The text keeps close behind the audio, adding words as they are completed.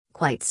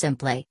Quite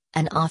simply,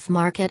 an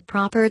off-market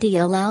property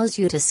allows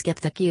you to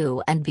skip the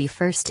queue and be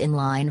first in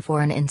line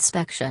for an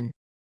inspection.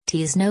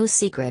 It's no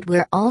secret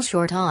we're all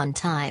short on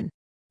time.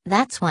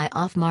 That's why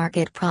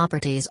off-market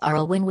properties are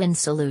a win-win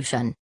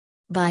solution.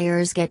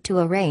 Buyers get to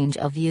arrange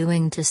a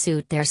viewing to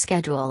suit their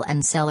schedule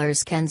and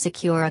sellers can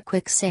secure a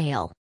quick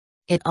sale.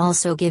 It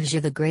also gives you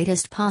the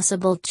greatest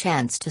possible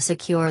chance to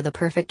secure the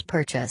perfect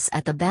purchase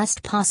at the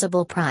best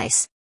possible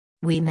price.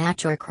 We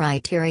match your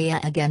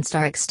criteria against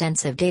our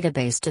extensive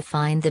database to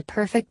find the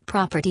perfect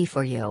property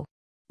for you.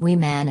 We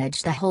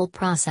manage the whole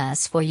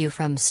process for you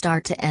from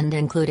start to end,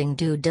 including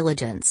due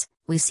diligence.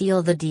 We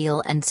seal the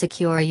deal and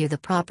secure you the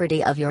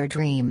property of your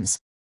dreams.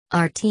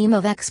 Our team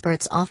of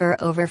experts offer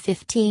over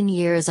 15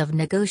 years of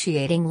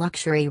negotiating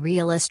luxury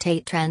real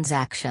estate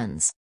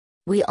transactions.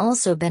 We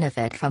also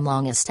benefit from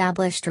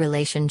long-established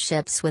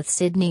relationships with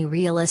Sydney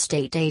real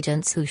estate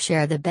agents who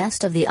share the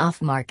best of the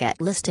off-market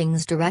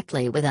listings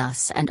directly with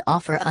us and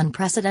offer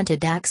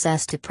unprecedented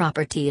access to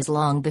properties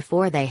long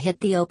before they hit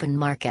the open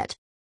market.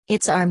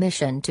 It's our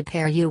mission to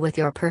pair you with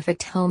your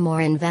perfect home or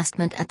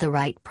investment at the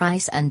right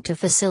price and to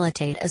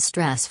facilitate a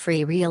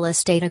stress-free real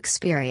estate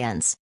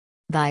experience.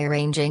 By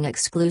arranging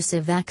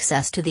exclusive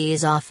access to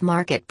these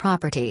off-market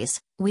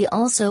properties, we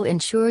also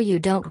ensure you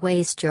don't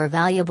waste your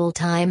valuable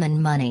time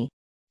and money.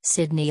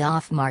 Sydney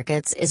Off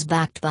Markets is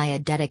backed by a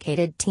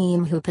dedicated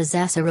team who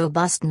possess a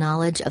robust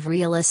knowledge of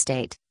real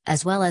estate,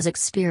 as well as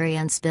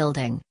experience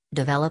building,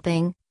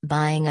 developing,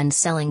 buying and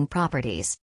selling properties.